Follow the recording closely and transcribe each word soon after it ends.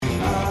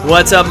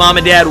What's up, Mom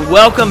and Dad?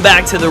 Welcome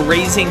back to the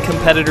Raising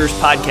Competitors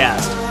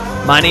podcast.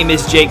 My name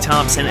is Jake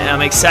Thompson, and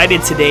I'm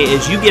excited today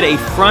as you get a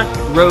front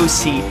row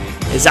seat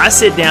as I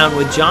sit down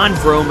with John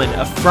Vroman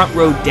of Front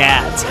Row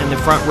Dads and the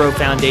Front Row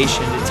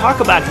Foundation to talk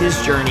about his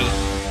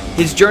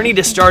journey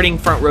to starting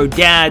Front Row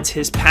Dads,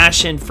 his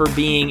passion for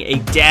being a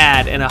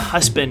dad and a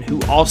husband who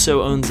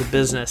also owns a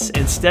business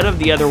instead of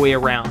the other way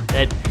around.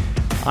 That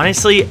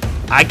honestly,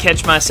 I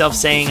catch myself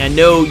saying, I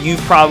know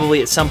you've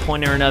probably at some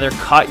point or another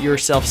caught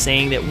yourself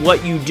saying that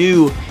what you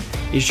do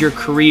is your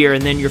career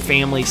and then your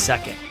family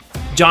second.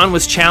 John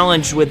was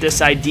challenged with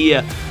this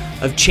idea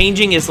of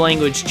changing his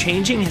language,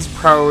 changing his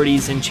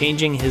priorities, and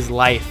changing his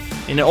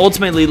life. And it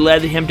ultimately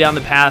led him down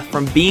the path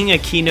from being a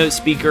keynote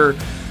speaker,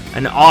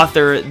 an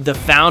author, the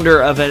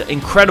founder of an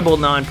incredible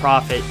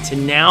nonprofit, to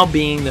now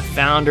being the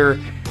founder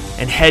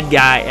and head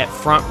guy at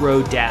Front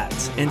Row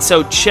Dads. And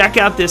so check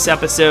out this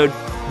episode.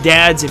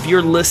 Dads, if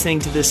you're listening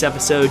to this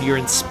episode, you're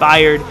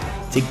inspired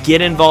to get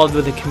involved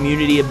with a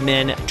community of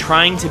men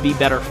trying to be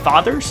better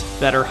fathers,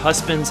 better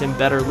husbands, and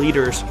better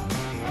leaders.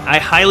 I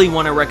highly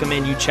want to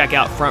recommend you check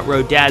out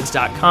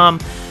frontrowdads.com.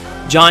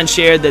 John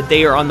shared that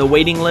they are on the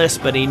waiting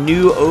list, but a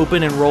new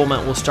open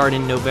enrollment will start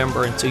in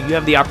November. And so you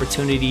have the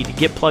opportunity to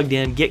get plugged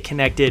in, get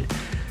connected.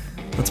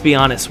 Let's be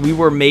honest, we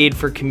were made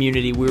for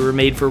community. We were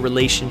made for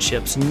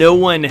relationships. No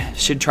one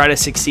should try to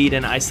succeed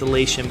in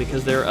isolation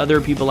because there are other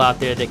people out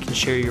there that can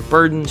share your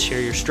burdens, share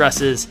your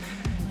stresses,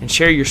 and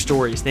share your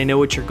stories. They know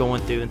what you're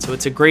going through. And so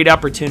it's a great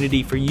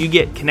opportunity for you to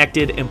get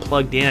connected and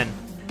plugged in.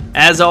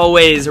 As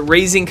always,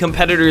 Raising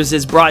Competitors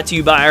is brought to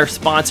you by our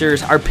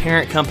sponsors, our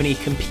parent company,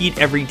 Compete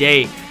Every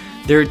Day.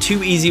 There are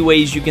two easy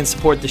ways you can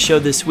support the show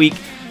this week.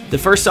 The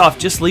first off,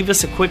 just leave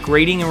us a quick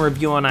rating and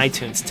review on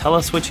iTunes. Tell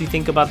us what you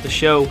think about the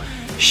show.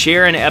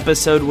 Share an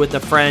episode with a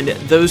friend.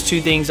 Those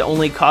two things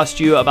only cost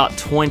you about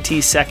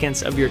 20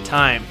 seconds of your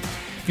time.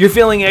 If you're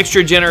feeling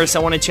extra generous, I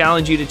want to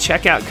challenge you to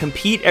check out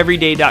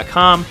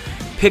CompeteEveryday.com.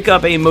 Pick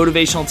up a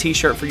motivational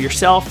t-shirt for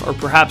yourself or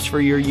perhaps for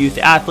your youth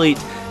athlete.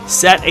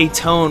 Set a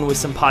tone with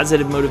some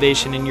positive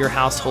motivation in your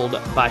household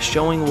by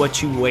showing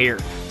what you wear.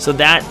 So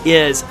that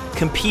is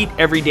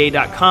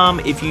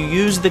CompeteEveryday.com. If you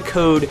use the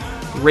code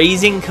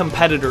Raising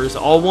Competitors,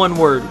 all one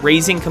word,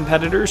 Raising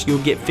Competitors,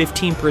 you'll get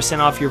 15%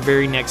 off your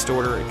very next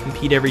order at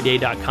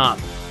CompeteEveryday.com.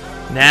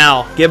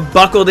 Now, get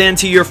buckled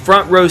into your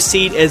front row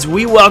seat as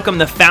we welcome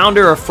the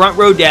founder of Front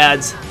Row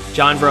Dads,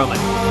 John Vroman.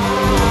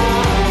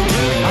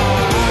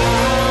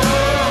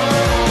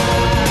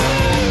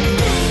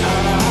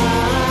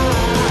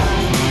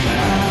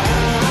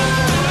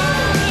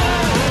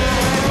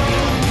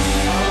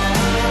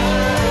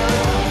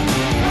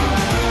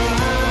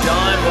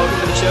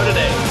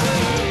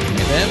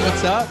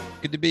 What's up?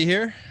 Good to be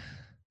here.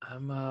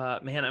 I'm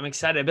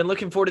excited. I've been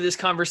looking forward to this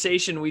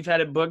conversation. We've had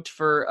it booked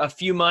for a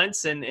few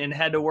months and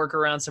had to work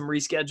around some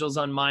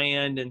reschedules on my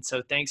end. And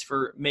so thanks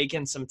for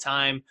making some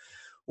time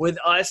with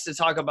us to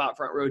talk about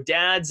Front Row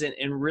Dads and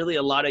really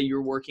a lot of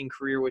your working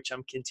career, which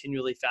I'm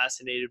continually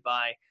fascinated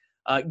by.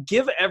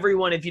 Give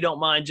everyone, if you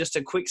don't mind, just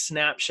a quick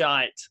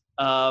snapshot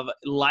of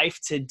life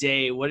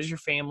today. What does your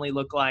family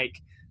look like?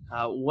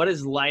 What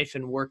does life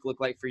and work look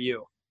like for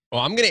you? Well,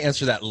 I'm going to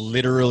answer that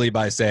literally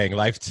by saying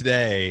life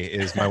today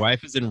is my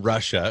wife is in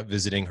Russia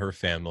visiting her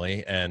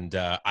family. And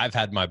I've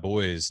had my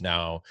boys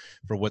now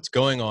for what's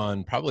going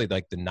on probably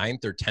like the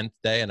 9th or 10th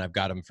day. And I've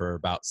got them for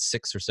about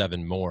 6 or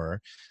 7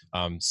 more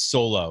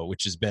solo,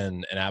 which has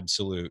been an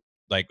absolute,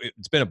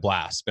 it's been a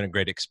blast. It's been a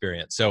great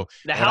experience. So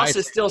the house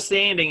is still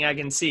standing. I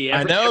can see.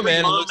 I know,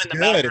 man. It looks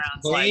good. It's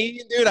clean,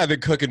 dude. I've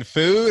been cooking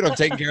food. I'm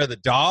taking care of the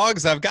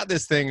dogs. I've got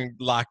this thing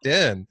locked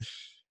in.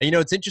 And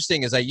it's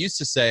interesting is I used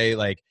to say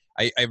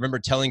I remember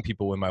telling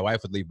people when my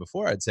wife would leave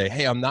before, I'd say,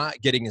 hey, I'm not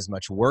getting as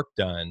much work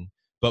done,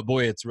 but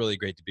boy, it's really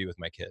great to be with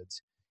my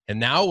kids. And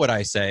now what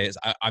I say is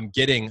I'm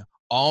getting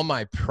all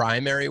my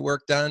primary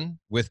work done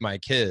with my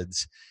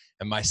kids.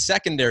 And my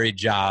secondary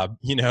job,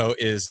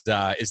 is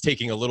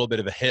taking a little bit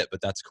of a hit, but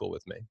that's cool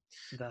with me.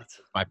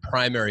 My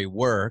primary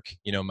work,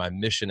 my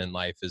mission in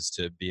life is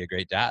to be a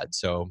great dad.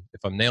 So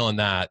if I'm nailing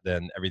that,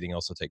 then everything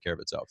else will take care of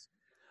itself.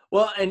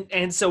 Well,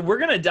 and so we're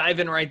going to dive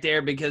in right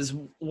there because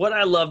what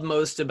I love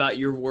most about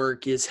your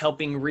work is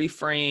helping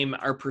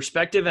reframe our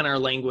perspective and our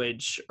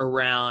language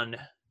around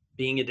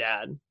being a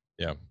dad,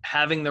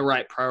 having the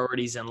right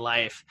priorities in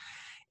life.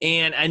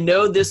 And I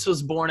know this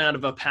was born out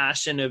of a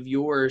passion of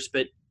yours,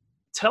 but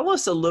tell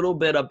us a little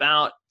bit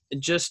about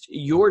just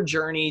your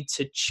journey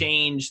to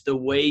change the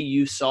way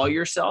you saw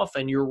yourself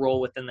and your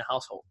role within the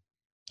household.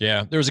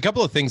 Yeah, there was a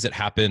couple of things that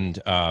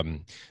happened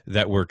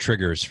that were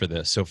triggers for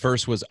this. So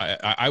first was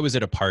I was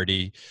at a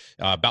party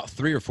about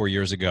 3 or 4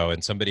 years ago,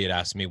 and somebody had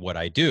asked me what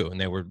I do,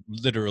 and they were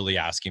literally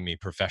asking me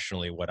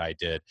professionally what I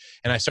did.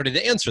 And I started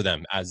to answer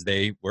them as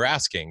they were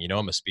asking.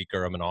 I'm a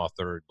speaker, I'm an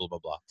author, blah, blah,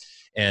 blah.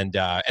 And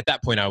at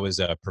that point, I was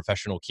a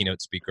professional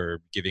keynote speaker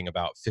giving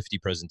about 50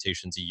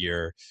 presentations a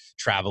year,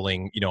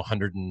 traveling,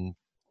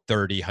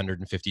 130,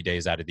 150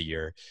 days out of the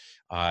year.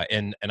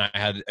 And I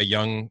had a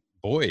young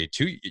boy,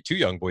 two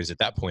young boys at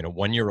that point, a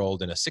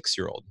 1-year-old and a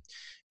 6-year-old.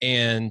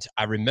 And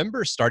I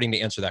remember starting to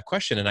answer that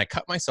question, and I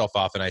cut myself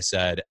off and I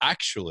said,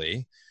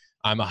 actually,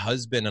 I'm a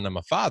husband and I'm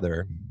a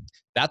father.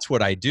 That's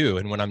what I do.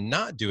 And when I'm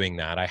not doing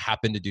that, I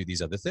happen to do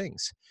these other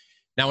things.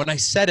 Now, when I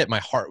said it, my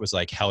heart was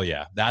like, hell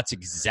yeah, that's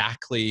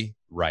exactly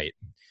right.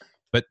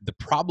 But the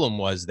problem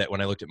was that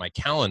when I looked at my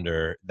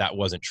calendar, that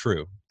wasn't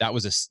true.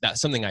 That's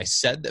something I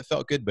said that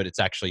felt good, but it's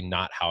actually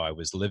not how I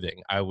was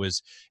living. It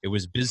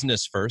was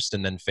business first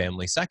and then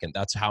family second.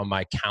 That's how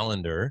my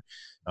calendar,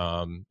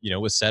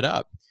 was set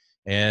up.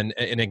 And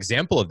an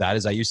example of that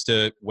is I used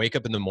to wake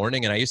up in the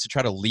morning and I used to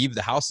try to leave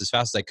the house as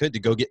fast as I could to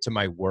go get to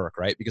my work,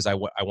 right? Because I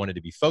wanted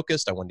to be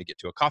focused. I wanted to get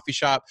to a coffee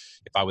shop.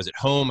 If I was at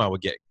home, I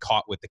would get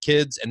caught with the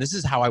kids. And this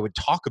is how I would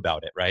talk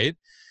about it, right?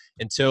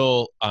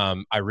 Until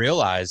I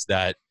realized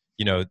that,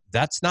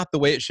 that's not the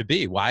way it should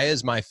be. Why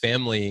is my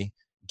family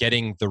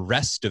getting the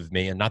rest of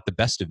me and not the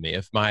best of me?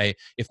 If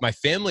my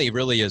family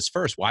really is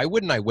first, why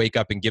wouldn't I wake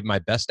up and give my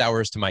best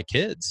hours to my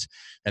kids?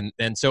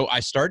 And so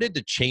I started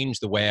to change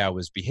the way I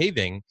was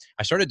behaving.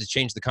 I started to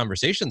change the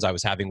conversations I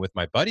was having with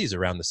my buddies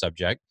around the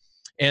subject.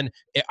 And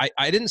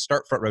I didn't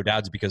start Front Row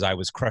Dads because I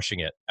was crushing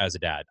it as a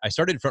dad. I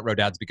started Front Row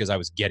Dads because I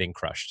was getting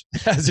crushed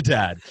as a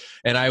dad.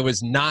 And I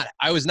was not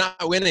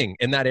winning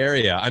in that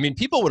area. I mean,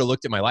 people would have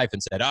looked at my life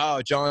and said,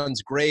 oh,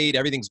 John's great.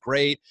 Everything's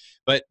great.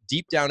 But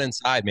deep down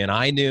inside, man,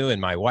 I knew, and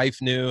my wife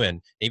knew,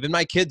 and even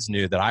my kids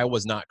knew that I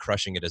was not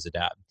crushing it as a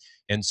dad.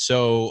 And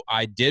so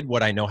I did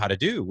what I know how to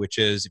do, which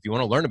is if you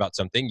want to learn about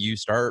something, you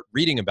start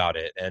reading about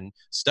it and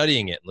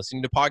studying it and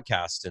listening to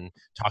podcasts and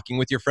talking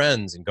with your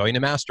friends and going to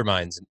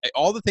masterminds, and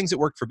all the things that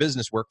work for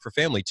business work for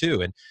family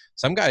too. And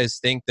some guys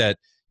think that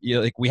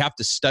we have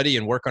to study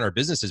and work on our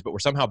businesses, but we're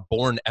somehow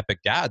born epic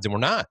dads, and we're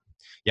not.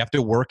 You have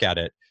to work at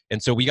it.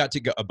 And so we got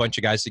to a bunch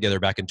of guys together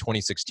back in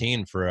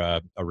 2016 for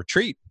a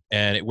retreat.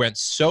 And it went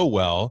so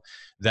well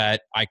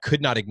that I could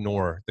not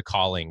ignore the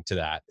calling to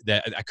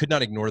that I could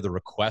not ignore the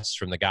requests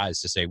from the guys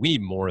to say, we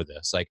need more of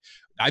this. Like,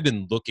 I've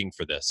been looking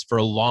for this for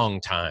a long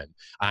time.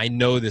 I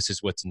know this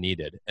is what's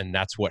needed. And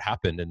that's what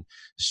happened. And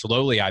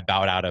slowly I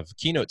bowed out of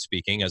keynote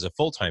speaking as a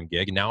full-time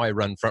gig. And now I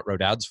run Front Row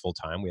Dads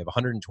full-time. We have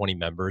 120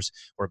 members.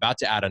 We're about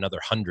to add another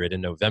 100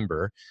 in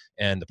November.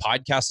 And the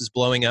podcast is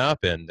blowing up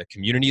and the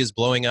community is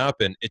blowing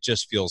up. And it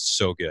just feels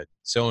so good,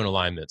 so in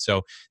alignment.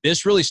 So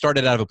this really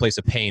started out of a place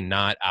of pain,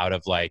 not out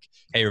of like,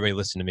 hey, everybody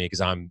listen to me because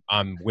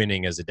I'm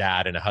winning as a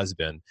dad and a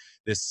husband.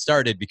 This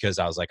started because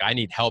I was like, I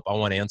need help. I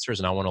want answers,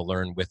 and I want to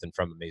learn with and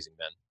from amazing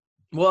men.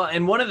 Well,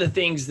 and one of the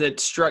things that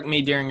struck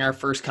me during our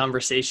first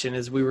conversation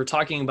is we were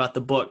talking about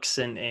the books,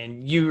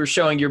 and you were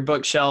showing your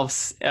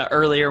bookshelves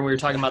earlier, and we were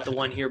talking about the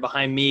one here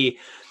behind me.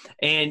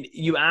 And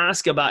you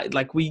ask about,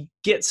 like, we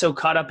get so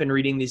caught up in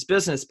reading these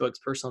business books,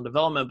 personal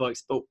development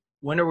books, but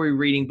when are we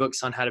reading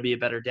books on how to be a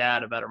better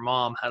dad, a better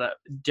mom,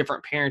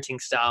 different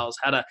parenting styles,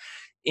 how to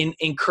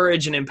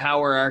encourage and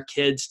empower our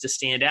kids to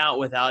stand out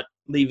without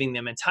leaving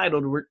them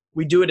entitled?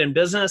 We do it in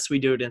business, we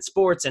do it in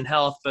sports and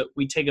health, but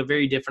we take a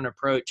very different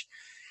approach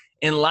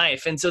in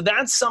life. And so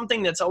that's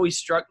something that's always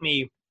struck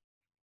me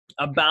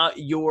about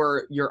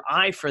your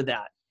eye for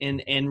that,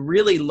 and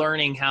really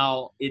learning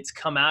how it's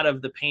come out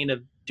of the pain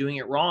of doing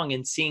it wrong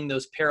and seeing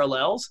those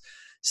parallels.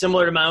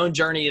 Similar to my own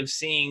journey of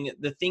seeing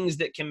the things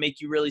that can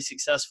make you really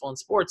successful in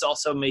sports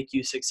also make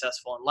you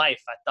successful in life.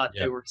 I thought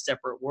they were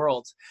separate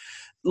worlds.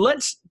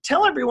 Let's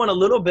tell everyone a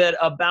little bit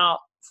about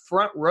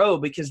Front Row,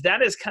 because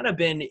that has kind of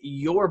been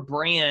your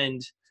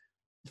brand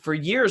for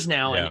years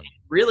now. Yeah. And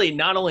really,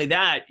 not only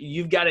that,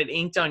 you've got it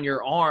inked on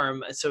your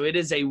arm. So it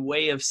is a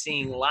way of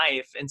seeing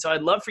life. And so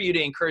I'd love for you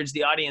to encourage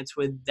the audience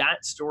with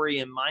that story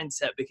and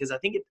mindset, because I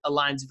think it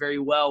aligns very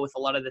well with a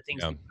lot of the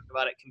things we talk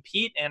about at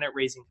Compete and at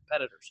Raising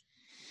Competitors.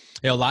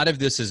 Yeah, a lot of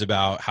this is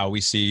about how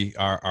we see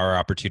our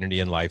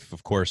opportunity in life,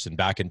 of course. And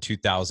back in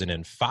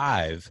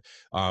 2005,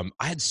 I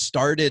had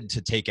started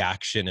to take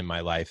action in my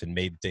life and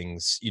made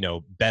things,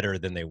 better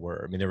than they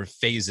were. I mean, there were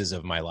phases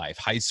of my life.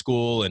 High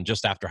school and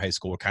just after high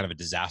school were kind of a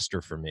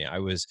disaster for me. I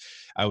was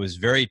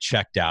very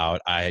checked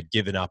out. I had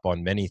given up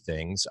on many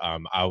things.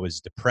 I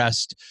was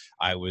depressed.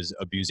 I was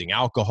abusing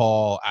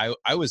alcohol.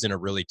 I was in a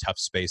really tough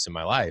space in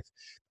my life.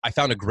 I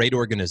found a great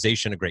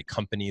organization, a great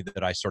company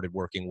that I started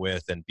working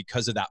with. And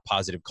because of that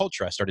positive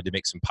culture, I started to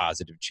make some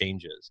positive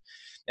changes.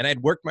 And I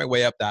had worked my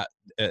way up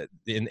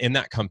in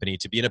that company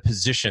to be in a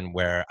position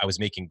where I was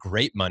making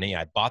great money.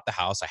 I bought the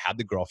house, I had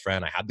the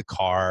girlfriend, I had the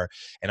car,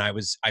 and I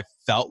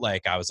felt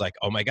like I was like,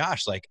 oh my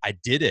gosh, like I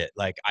did it.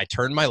 Like I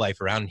turned my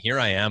life around, and here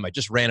I am. I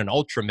just ran an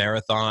ultra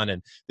marathon,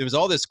 and there was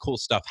all this cool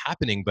stuff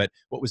happening. But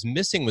what was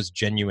missing was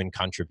genuine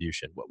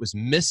contribution. What was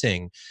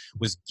missing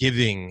was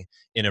giving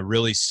in a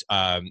really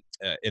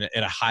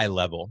in a high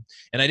level.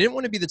 And I didn't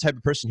want to be the type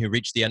of person who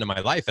reached the end of my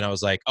life and I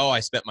was like, oh, I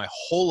spent my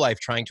whole life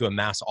trying to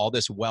amass all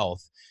this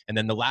wealth, and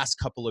then the last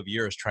couple of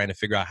years trying to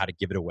figure out how to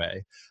give it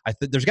away. I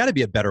thought there's got to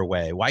be a better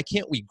way. Why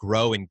can't we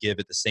grow and give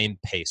at the same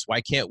pace?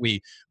 Why can't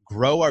we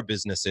grow our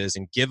businesses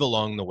and give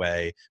along the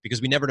way,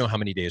 because we never know how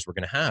many days we're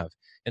going to have.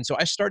 And so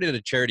I started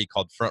a charity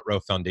called Front Row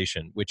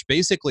Foundation, which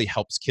basically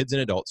helps kids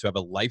and adults who have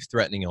a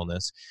life-threatening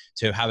illness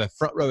to have a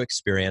front row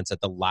experience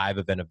at the live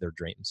event of their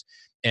dreams.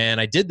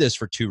 And I did this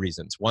for two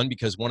reasons. One,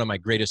 because one of my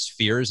greatest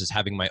fears is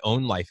having my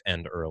own life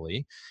end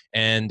early,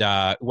 and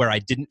where I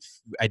didn't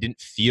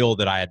feel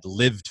that I had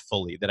lived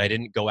fully, that I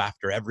didn't go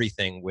after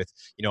everything with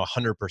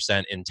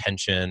 100%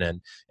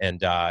 intention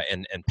and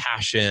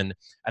passion.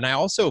 And I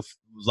also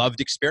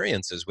loved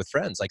experiences with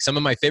friends. Like, some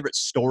of my favorite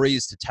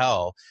stories to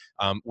tell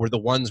were the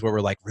ones where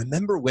we're like,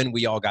 remember when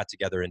we all got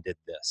together and did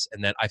this?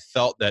 And then I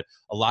felt that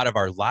a lot of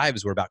our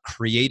lives were about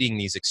creating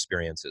these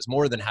experiences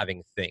more than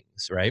having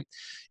things, right?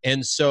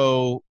 And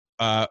so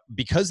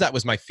because that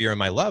was my fear and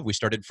my love, we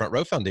started Front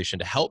Row Foundation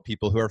to help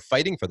people who are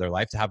fighting for their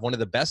life to have one of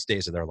the best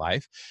days of their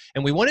life.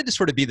 And we wanted to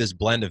sort of be this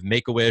blend of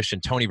Make-A-Wish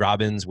and Tony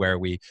Robbins, where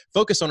we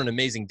focus on an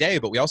amazing day,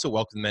 but we also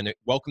welcome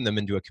them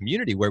into a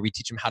community where we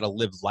teach them how to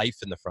live life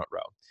in the front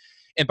row.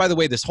 And by the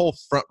way, this whole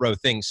front row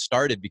thing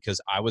started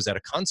because I was at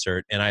a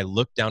concert and I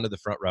looked down to the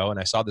front row and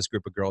I saw this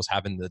group of girls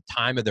having the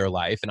time of their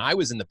life. And I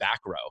was in the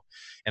back row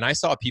and I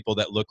saw people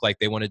that looked like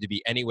they wanted to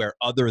be anywhere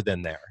other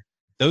than there.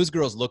 Those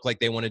girls looked like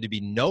they wanted to be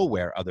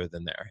nowhere other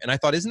than there. And I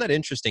thought, isn't that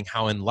interesting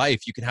how in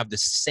life you can have the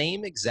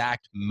same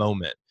exact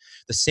moment,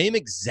 the same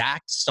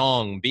exact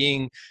song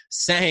being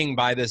sang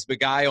by this big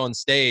guy on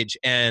stage.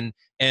 And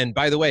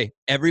by the way,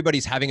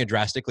 everybody's having a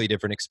drastically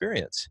different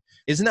experience.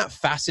 Isn't that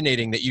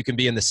fascinating that you can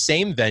be in the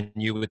same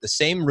venue with the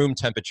same room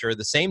temperature,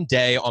 the same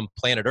day on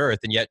planet Earth,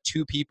 and yet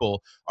two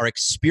people are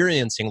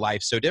experiencing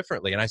life so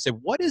differently? And I said,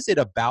 what is it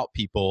about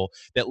people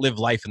that live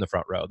life in the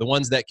front row? The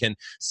ones that can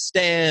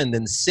stand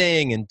and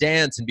sing and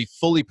dance and be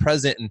fully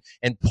present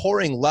and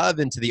pouring love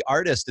into the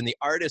artist, and the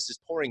artist is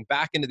pouring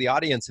back into the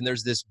audience, and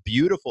there's this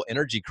beautiful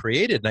energy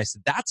created. And I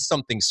said, that's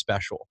something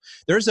special.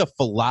 There's a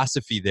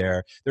philosophy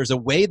there. There's a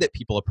way that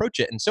people approach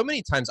it. And so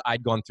many times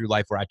I'd gone through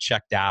life where I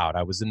checked out.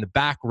 I was in the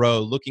back row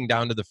looking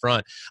down to the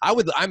front. I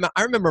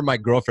remember my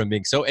girlfriend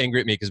being so angry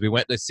at me because we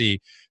went to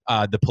see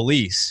the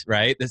Police,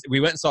 right? We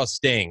went and saw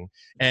Sting,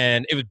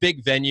 and it was a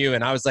big venue,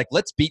 and I was like,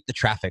 let's beat the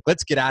traffic.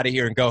 Let's get out of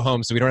here and go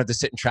home so we don't have to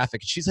sit in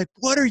traffic. And she's like,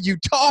 what are you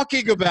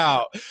talking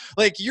about?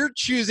 Like, you're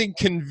choosing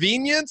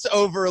convenience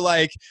over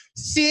like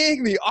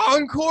seeing the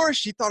encore?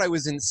 She thought I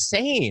was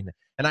insane.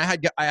 And I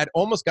had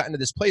almost gotten to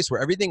this place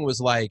where everything was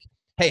like,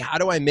 hey, how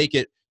do I make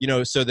it,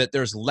 so that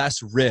there's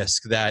less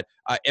risk, that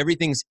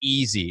everything's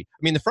easy? I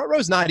mean, the front row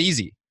is not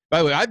easy. By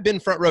the way, I've been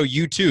front row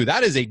U2.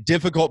 That is a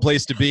difficult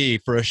place to be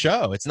for a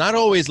show. It's not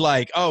always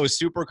like, oh,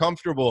 super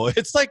comfortable.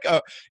 It's like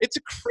it's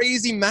a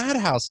crazy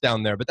madhouse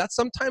down there. But that's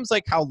sometimes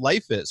like how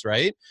life is,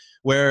 right?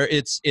 Where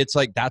it's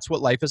like, that's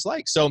what life is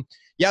like. So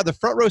yeah, the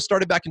front row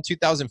started back in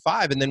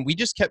 2005, and then we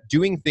just kept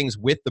doing things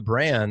with the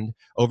brand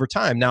over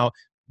time. Now,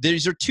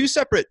 these are two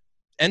separate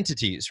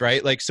entities,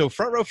 right? Like, so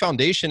Front Row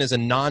Foundation is a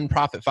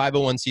nonprofit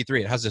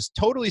 501c3. It has this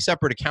totally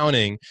separate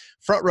accounting.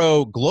 Front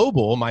Row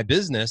Global, my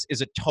business,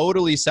 is a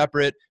totally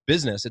separate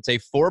business. It's a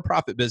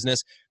for-profit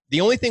business. The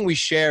only thing we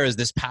share is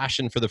this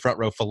passion for the front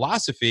row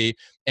philosophy,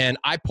 and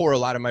I pour a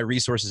lot of my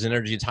resources,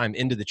 energy, and time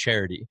into the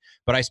charity.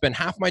 But I spend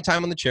half my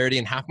time on the charity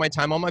and half my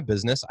time on my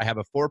business. I have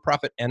a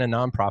for-profit and a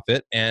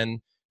nonprofit, and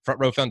Front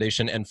Row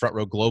Foundation and Front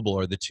Row Global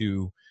are the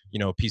two,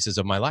 pieces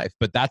of my life.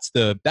 But that's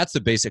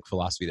the basic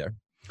philosophy there.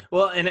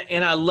 Well,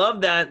 and I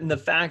love that, and the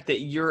fact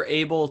that you're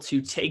able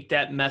to take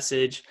that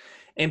message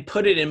and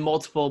put it in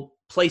multiple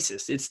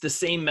places. It's the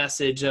same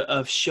message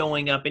of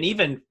showing up, and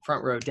even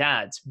front row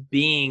dads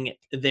being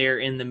there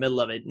in the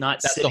middle of it,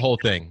 that's the whole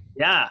thing.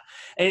 Yeah.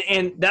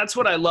 And that's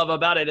what I love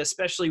about it,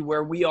 especially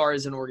where we are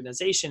as an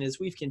organization, is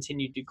we've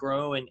continued to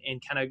grow and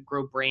kind of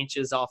grow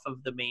branches off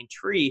of the main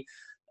tree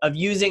of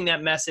using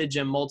that message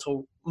in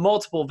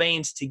multiple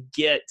veins to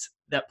get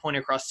that point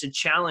across, to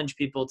challenge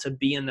people to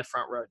be in the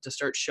front row, to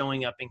start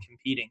showing up and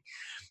competing.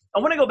 I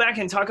want to go back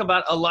and talk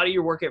about a lot of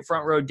your work at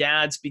Front Row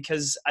Dads,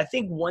 because I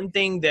think one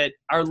thing that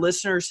our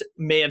listeners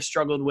may have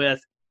struggled with,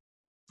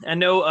 I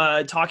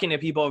know talking to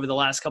people over the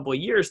last couple of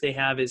years they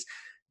have, is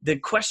the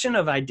question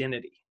of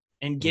identity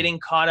and getting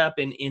caught up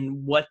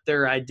in what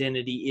their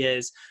identity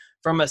is.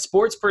 From a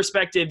sports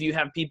perspective, you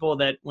have people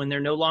that when they're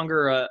no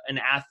longer an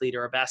athlete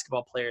or a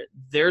basketball player,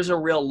 there's a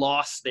real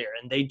loss there,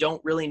 and they don't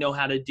really know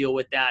how to deal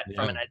with that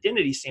from an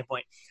identity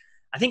standpoint.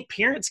 I think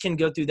parents can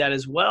go through that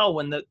as well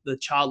when the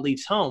child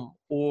leaves home,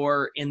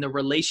 or in the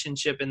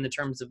relationship in the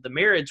terms of the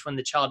marriage, when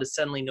the child is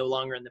suddenly no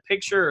longer in the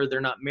picture or they're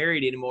not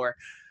married anymore.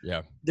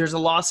 Yeah, there's a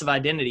loss of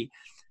identity.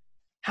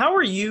 How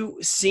are you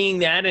seeing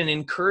that and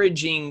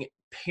encouraging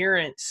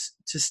parents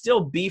to still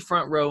be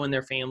front row in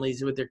their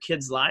families with their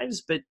kids'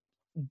 lives, but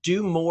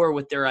do more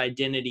with their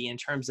identity in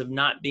terms of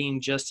not being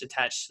just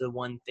attached to the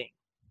one thing?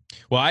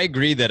 Well, I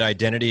agree that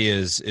identity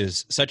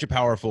is such a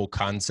powerful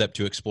concept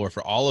to explore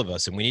for all of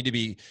us, and we need to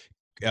be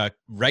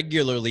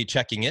regularly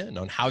checking in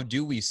on how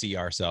do we see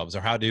ourselves,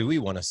 or how do we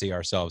want to see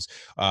ourselves?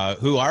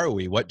 Who are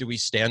we? What do we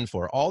stand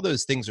for? All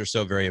those things are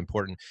so very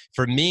important.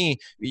 For me,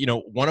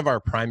 one of our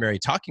primary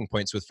talking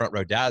points with Front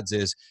Row Dads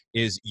is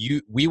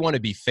we want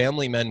to be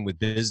family men with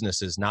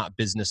businesses, not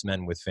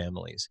businessmen with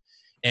families.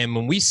 And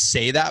when we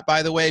say that,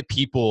 by the way,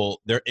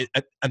 people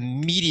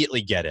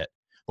immediately get it.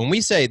 When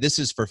we say this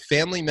is for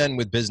family men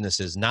with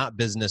businesses, not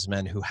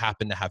businessmen who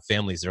happen to have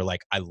families, they're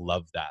like, I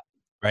love that,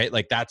 right?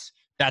 Like that's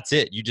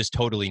it. You just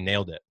totally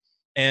nailed it.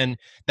 And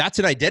that's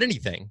an identity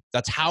thing.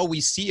 That's how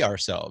we see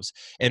ourselves.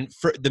 And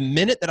for the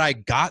minute that I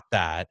got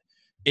that,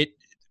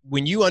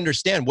 when you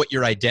understand what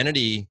your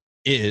identity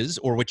is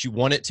or what you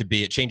want it to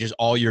be, it changes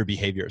all your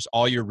behaviors,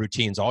 all your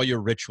routines, all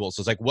your rituals.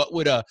 So it's like, what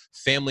would a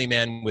family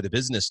man with a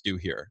business do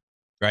here?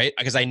 Right?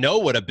 Because I know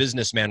what a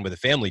businessman with a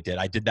family did.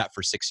 I did that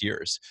for 6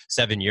 years,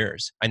 7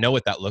 years. I know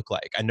what that looked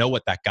like. I know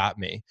what that got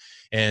me.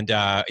 And,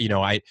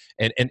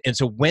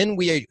 so when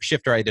we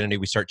shift our identity,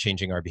 we start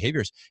changing our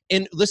behaviors.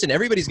 And listen,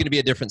 everybody's going to be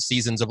at different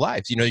seasons of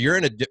lives. You're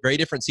in a very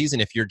different season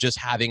if you're just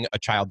having a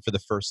child for the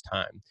first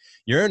time.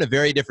 You're in a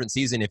very different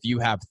season if you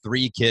have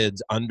 3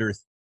 kids under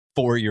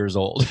 4 years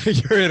old.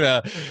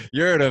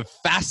 You're in a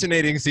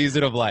fascinating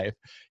season of life.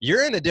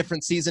 You're in a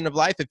different season of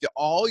life if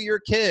all your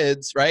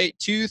kids, right,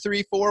 2,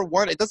 3, 4,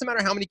 1, it doesn't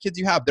matter how many kids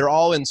you have, they're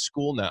all in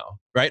school now,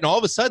 right? And all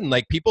of a sudden,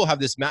 like, people have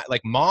this,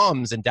 like,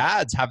 moms and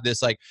dads have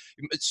this, like,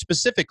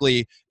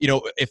 specifically,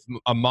 if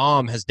a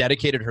mom has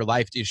dedicated her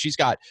life to, she's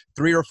got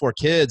 3 or 4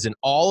 kids and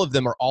all of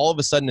them are all of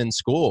a sudden in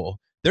school,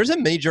 there's a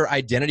major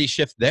identity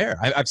shift there.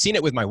 I've seen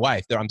it with my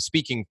wife. I'm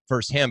speaking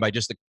firsthand by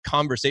just the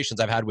conversations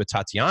I've had with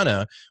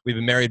Tatiana. We've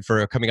been married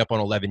for coming up on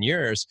 11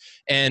 years.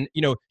 And,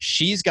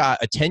 she's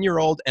got a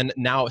 10-year-old and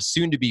now a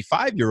soon-to-be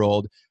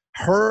 5-year-old.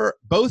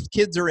 Both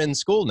kids are in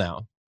school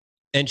now.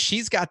 And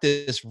she's got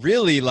this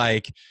really,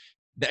 like,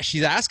 that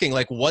she's asking,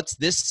 like, what's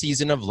this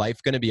season of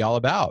life going to be all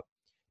about?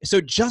 So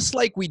just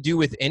like we do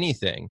with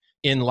anything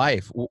in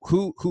life,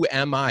 who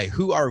am I?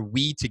 Who are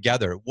we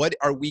together? What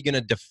are we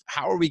going to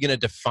how are we going to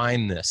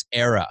define this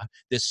era,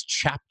 this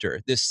chapter,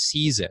 this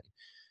season?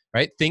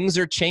 Right? Things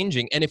are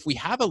changing. And if we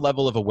have a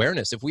level of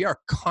awareness, if we are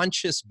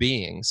conscious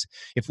beings,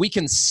 if we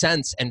can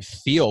sense and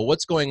feel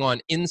what's going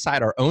on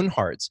inside our own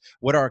hearts,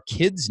 what our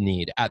kids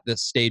need at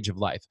this stage of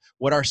life,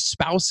 what our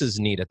spouses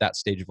need at that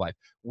stage of life,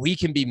 we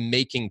can be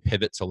making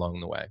pivots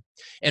along the way.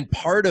 And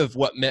part of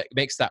what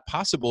makes that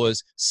possible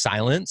is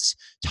silence,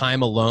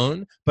 time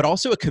alone, but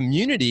also a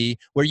community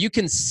where you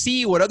can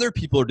see what other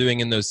people are doing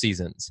in those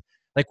seasons.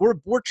 Like,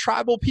 we're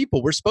tribal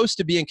people. We're supposed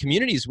to be in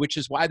communities, which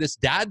is why this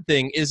dad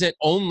thing isn't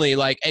only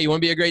like, hey, you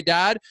want to be a great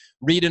dad?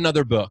 Read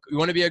another book. You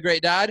want to be a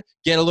great dad?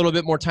 Get a little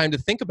bit more time to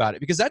think about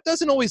it, because that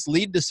doesn't always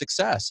lead to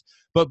success.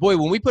 But boy,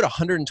 when we put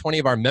 120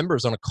 of our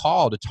members on a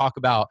call to talk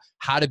about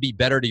how to be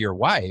better to your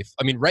wife,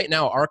 I mean, right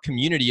now our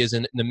community is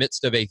in the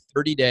midst of a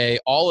 30-day,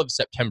 all of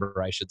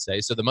September, I should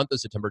say, so the month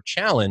of September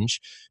challenge,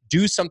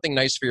 do something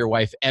nice for your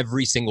wife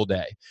every single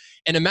day.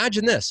 And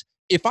imagine this.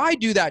 If I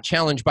do that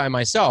challenge by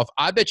myself,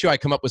 I bet you I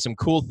come up with some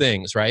cool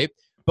things, right?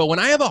 But when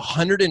I have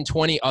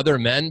 120 other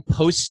men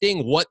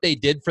posting what they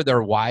did for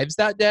their wives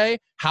that day,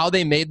 how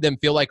they made them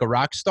feel like a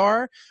rock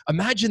star,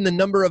 imagine the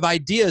number of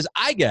ideas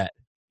I get,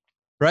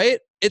 right?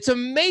 It's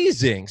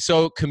amazing.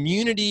 So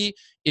community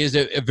is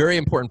a very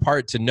important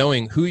part to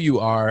knowing who you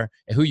are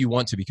and who you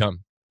want to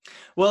become.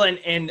 Well,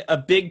 and a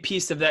big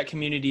piece of that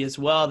community as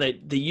well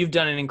that you've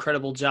done an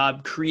incredible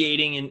job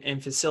creating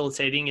and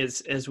facilitating,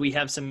 as we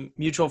have some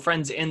mutual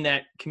friends in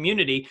that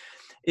community,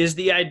 is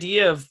the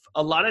idea of,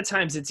 a lot of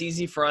times it's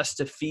easy for us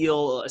to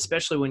feel,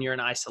 especially when you're in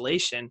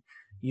isolation,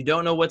 you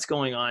don't know what's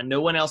going on.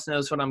 No one else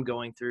knows what I'm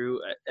going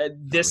through.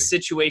 This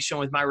situation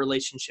with my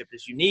relationship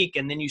is unique.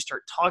 And then you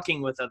start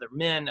talking with other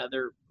men,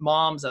 other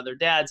moms, other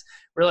dads,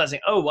 realizing,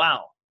 oh,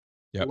 wow.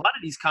 Yep. A lot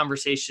of these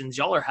conversations,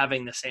 y'all are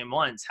having the same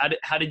ones.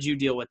 How did you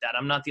deal with that?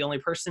 I'm not the only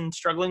person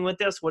struggling with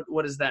this. What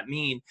does that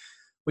mean?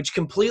 Which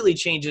completely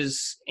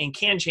changes and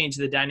can change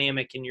the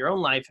dynamic in your own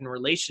life and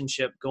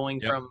relationship,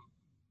 going from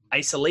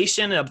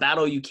isolation, a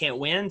battle you can't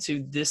win,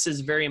 to this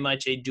is very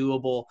much a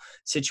doable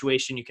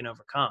situation you can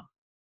overcome.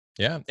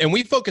 Yeah. And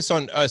we focus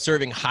on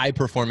serving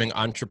high-performing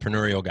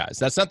entrepreneurial guys.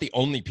 That's not the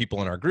only people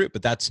in our group,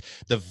 but that's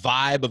the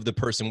vibe of the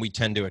person we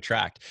tend to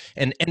attract.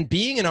 And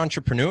being an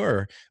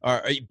entrepreneur,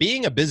 or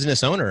being a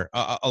business owner,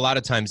 a lot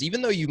of times,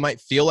 even though you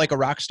might feel like a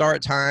rock star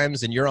at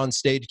times and you're on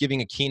stage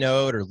giving a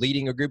keynote or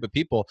leading a group of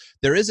people,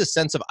 there is a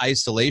sense of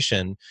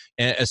isolation,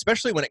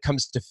 especially when it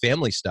comes to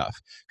family stuff.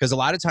 Because a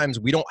lot of times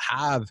we don't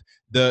have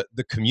the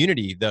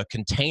community, the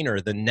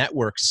container, the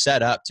network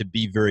set up to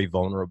be very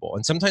vulnerable.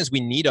 And sometimes we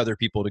need other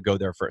people to go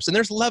there first. And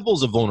there's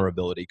levels of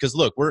vulnerability, because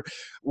look, what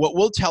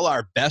we'll tell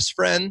our best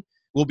friend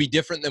will be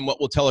different than what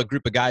we'll tell a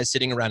group of guys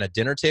sitting around a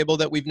dinner table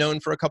that we've known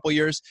for a couple of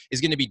years,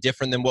 is going to be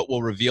different than what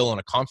we'll reveal on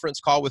a conference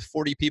call with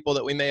 40 people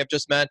that we may have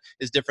just met,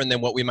 is different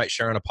than what we might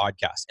share on a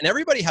podcast. And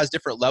everybody has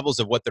different levels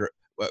of what they're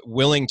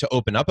willing to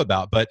open up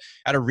about. But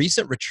at a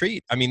recent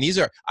retreat, I mean,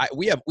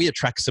 we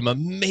attract some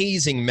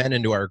amazing men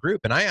into our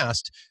group. And I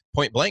asked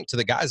point blank to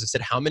the guys, I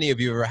said, how many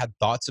of you have ever had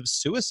thoughts of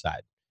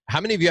suicide?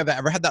 How many of you have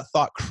ever had that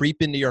thought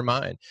creep into your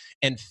mind?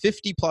 And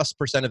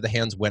 50+% of the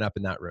hands went up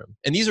in that room.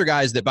 And these are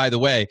guys that, by the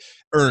way,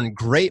 earn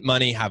great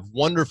money, have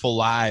wonderful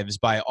lives.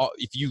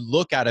 If you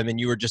look at them and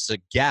you were just a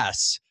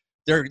guess,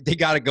 they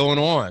got it going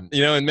on,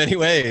 in many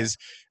ways.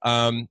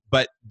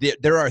 But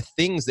there are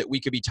things that we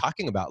could be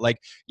talking about. Like,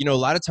 a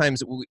lot of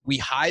times we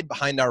hide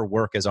behind our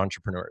work as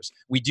entrepreneurs.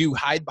 We do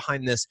hide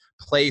behind this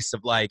place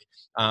of like,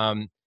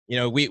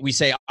 we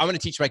say, I want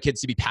to teach my kids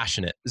to be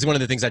passionate. This is one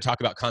of the things I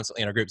talk about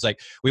constantly in our groups. Like,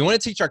 we want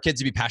to teach our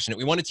kids to be passionate.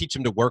 We want to teach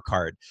them to work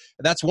hard.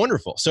 That's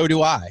wonderful. So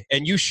do I.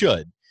 And you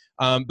should.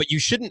 But you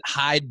shouldn't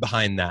hide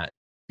behind that.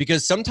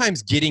 Because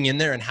sometimes getting in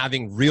there and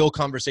having real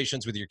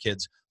conversations with your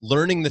kids,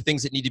 learning the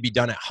things that need to be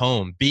done at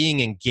home, being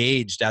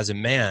engaged as a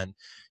man,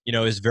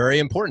 is very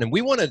important. And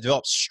we want to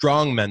develop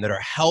strong men that are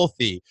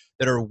healthy,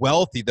 that are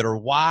wealthy, that are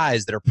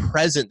wise, that are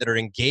present, that are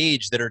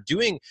engaged, that are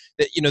doing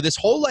that. This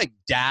whole like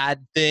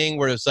dad thing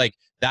where it's like,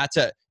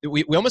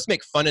 we almost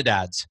make fun of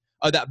dads.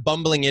 Oh, that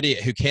bumbling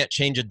idiot who can't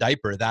change a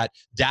diaper. That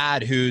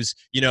dad who's,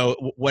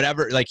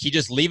 whatever, like he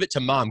just leave it to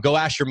mom. Go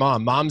ask your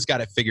mom. Mom's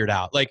got it figured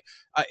out. Like,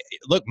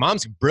 look,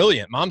 mom's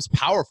brilliant. Mom's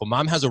powerful.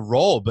 Mom has a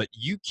role, but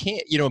you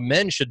can't,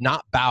 men should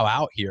not bow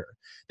out here.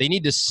 They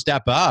need to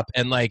step up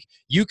and like,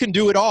 you can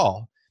do it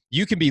all.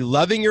 You can be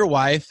loving your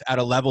wife at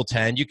a level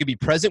 10. You can be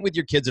present with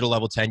your kids at a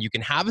level 10. You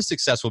can have a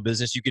successful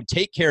business. You can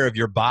take care of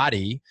your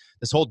body.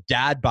 This whole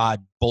dad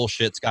bod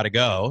bullshit's got to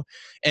go.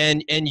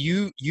 And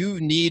you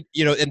need,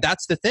 and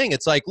that's the thing.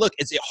 It's like, look,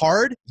 is it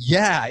hard?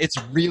 Yeah, it's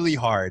really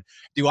hard.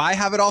 Do I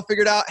have it all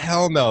figured out?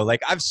 Hell no.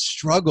 Like I've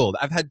struggled.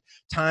 I've had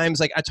times,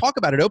 like I talk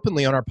about it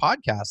openly on our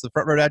podcast, the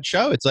Front Row Dad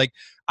Show. It's like,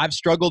 I've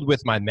struggled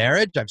with my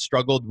marriage. I've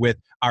struggled with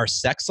our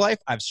sex life.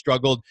 I've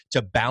struggled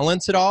to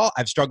balance it all.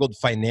 I've struggled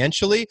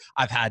financially.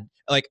 I've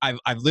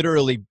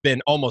literally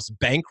been almost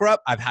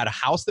bankrupt. I've had a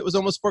house that was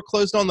almost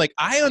foreclosed on. Like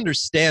I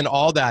understand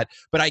all that,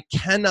 but I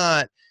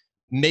cannot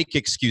make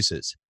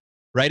excuses,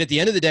 right? At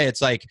the end of the day,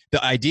 it's like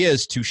the idea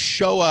is to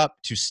show up,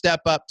 to step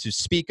up, to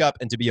speak up,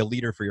 and to be a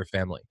leader for your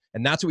family.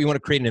 And that's what we want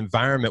to create, an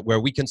environment where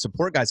we can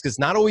support guys, because it's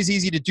not always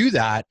easy to do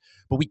that,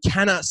 but we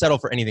cannot settle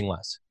for anything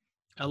less.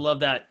 I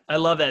love that.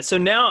 So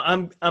now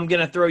I'm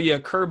going to throw you a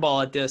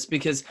curveball at this,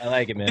 because I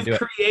like it, man. You've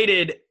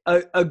created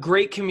a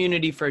great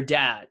community for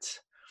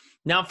dads.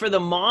 Now for the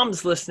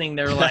moms listening,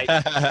 they're like,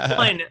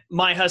 one,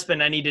 my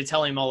husband, I need to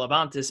tell him all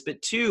about this.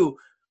 But two,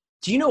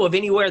 do you know of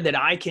anywhere that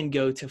I can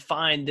go to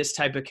find this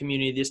type of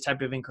community, this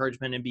type of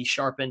encouragement, and be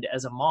sharpened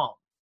as a mom?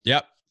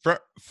 Yep.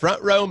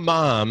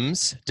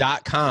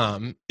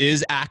 FrontRowMoms.com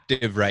is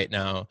active right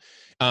now,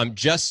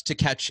 just to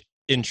catch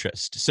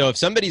interest. So if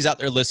somebody's out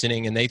there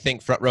listening and they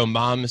think Front Row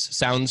Moms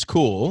sounds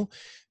cool,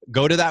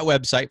 go to that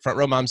website,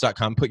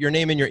 frontrowmoms.com, put your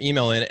name and your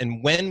email in.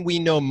 And when we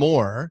know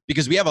more,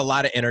 because we have a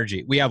lot of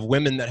energy, we have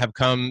women that have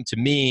come to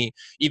me,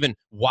 even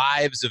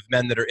wives of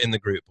men that are in the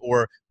group,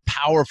 or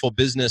powerful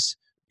business,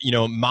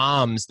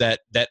 moms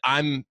that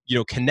I'm,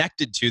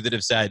 connected to, that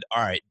have said,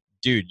 all right,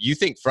 dude, you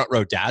think Front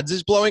Row Dads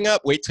is blowing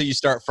up? Wait till you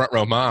start Front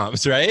Row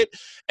Moms, right?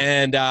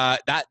 And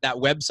that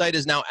website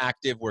is now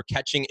active. We're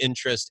catching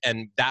interest,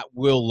 and that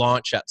will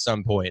launch at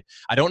some point.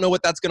 I don't know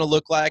what that's going to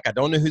look like. I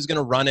don't know who's going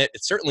to run it.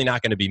 It's certainly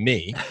not going to be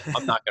me.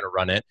 I'm not going to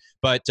run it.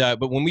 But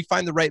when we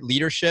find the right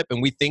leadership, and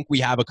we think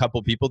we have a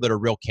couple people that are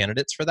real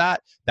candidates for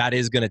that, that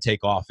is going to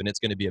take off, and it's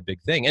going to be a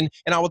big thing. And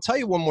I will tell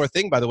you one more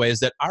thing, by the way,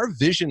 is that our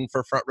vision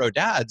for Front Row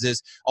Dads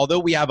is, although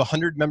we have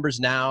 100 members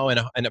now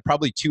and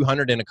probably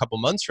 200 in a couple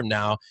months from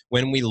now,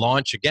 when we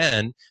launch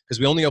again, because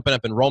we only open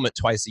up enrollment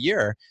twice a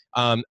year,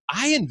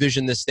 I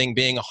envision this thing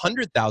being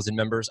 100,000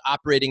 members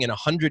operating in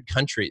 100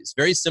 countries,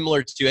 very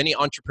similar to any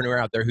entrepreneur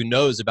out there who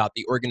knows about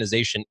the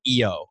organization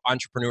EO,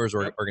 Entrepreneurs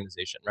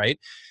Organization, right?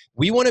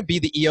 We want to be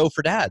the EO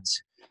for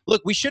dads.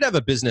 Look, we should have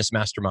a business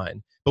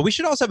mastermind, but we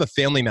should also have a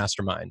family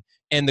mastermind.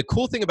 And the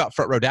cool thing about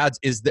Front Row Dads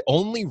is the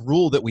only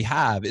rule that we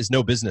have is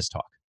no business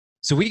talk.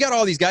 So we got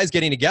all these guys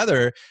getting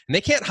together, and they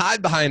can't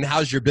hide behind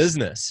how's your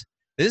business.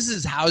 This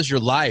is how's your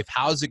life?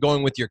 How's it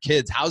going with your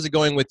kids? How's it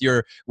going with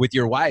your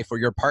wife or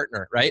your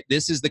partner, right?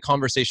 This is the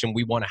conversation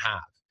we want to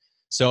have.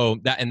 So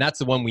that's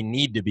the one we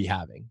need to be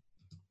having.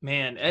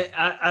 Man,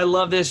 I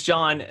love this,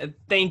 John.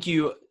 Thank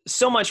you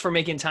so much for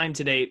making time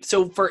today.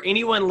 So for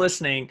anyone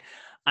listening,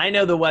 I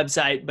know the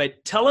website,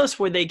 but tell us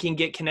where they can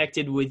get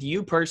connected with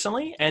you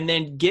personally, and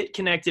then get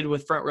connected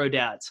with Front Row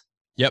Dads.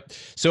 Yep.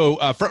 So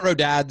Front Row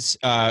Dads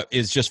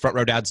is just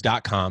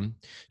frontrowdads.com.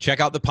 Check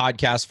out the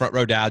podcast, Front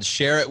Row Dads.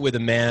 Share it with a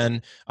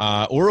man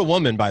or a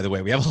woman, by the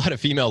way. We have a lot of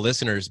female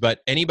listeners,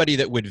 but anybody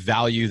that would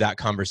value that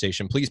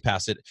conversation, please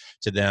pass it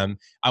to them.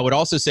 I would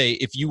also say,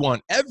 if you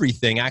want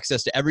everything,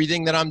 access to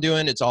everything that I'm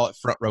doing, it's all at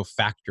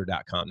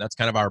frontrowfactor.com. That's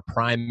kind of our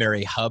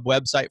primary hub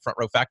website,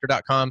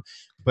 frontrowfactor.com.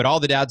 But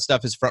all the dad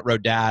stuff is Front Row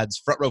Dads.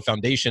 Front Row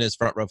Foundation is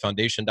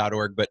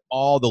frontrowfoundation.org. But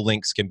all the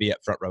links can be at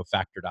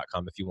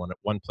frontrowfactor.com if you want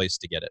one place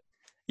to get it.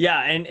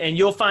 Yeah, and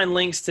you'll find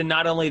links to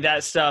not only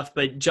that stuff,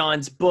 but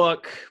John's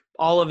book,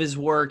 all of his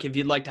work, if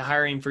you'd like to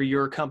hire him for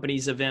your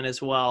company's event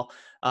as well.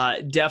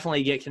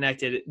 Definitely get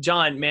connected.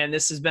 John, man,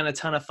 this has been a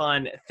ton of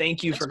fun.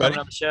 Thanks for coming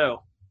on the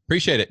show.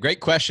 Appreciate it. Great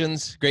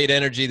questions, great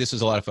energy. This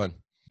was a lot of fun.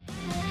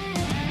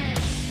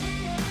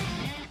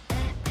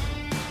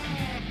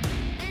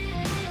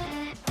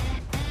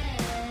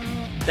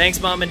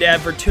 Thanks, Mom and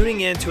Dad, for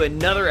tuning in to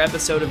another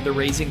episode of the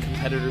Raising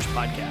Competitors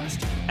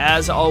podcast.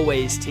 As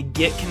always, to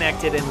get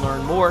connected and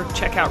learn more,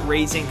 check out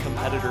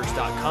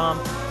raisingcompetitors.com.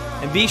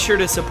 And be sure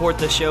to support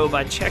the show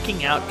by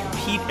checking out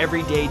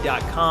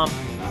competeeveryday.com.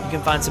 You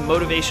can find some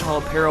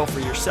motivational apparel for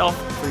yourself,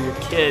 for your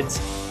kids,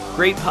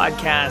 great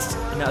podcasts,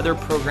 and other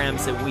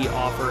programs that we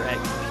offer at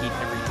Compete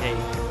Every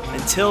Day.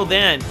 Until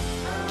then,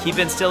 keep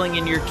instilling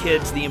in your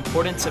kids the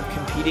importance of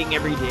competing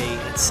every day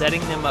and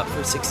setting them up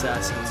for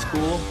success in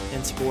school,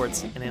 in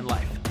sports, and in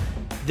life.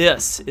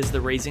 This is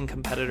the Raising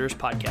Competitors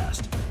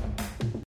podcast.